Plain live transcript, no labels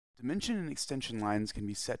Dimension and extension lines can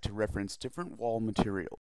be set to reference different wall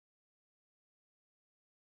materials.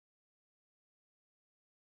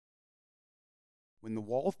 When the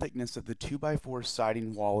wall thickness of the 2x4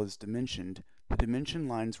 siding wall is dimensioned, the dimension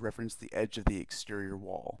lines reference the edge of the exterior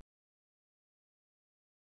wall.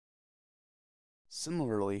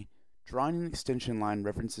 Similarly, drawing an extension line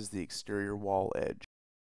references the exterior wall edge.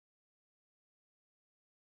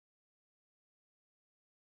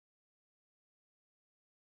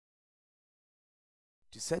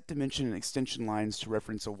 To set dimension and extension lines to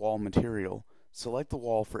reference a wall material, select the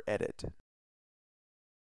wall for Edit.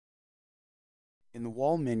 In the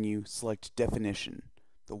Wall menu, select Definition.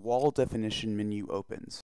 The Wall Definition menu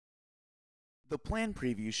opens. The plan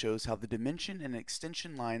preview shows how the dimension and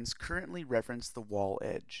extension lines currently reference the wall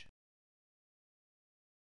edge.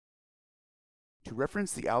 To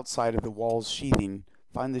reference the outside of the wall's sheathing,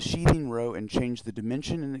 find the sheathing row and change the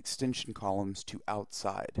dimension and extension columns to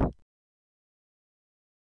Outside.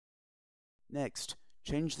 Next,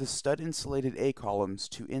 change the stud-insulated A columns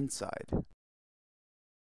to Inside.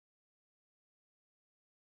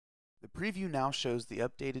 The preview now shows the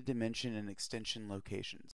updated dimension and extension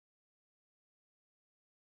locations.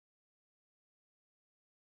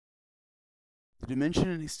 The dimension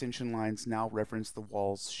and extension lines now reference the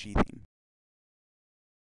wall's sheathing.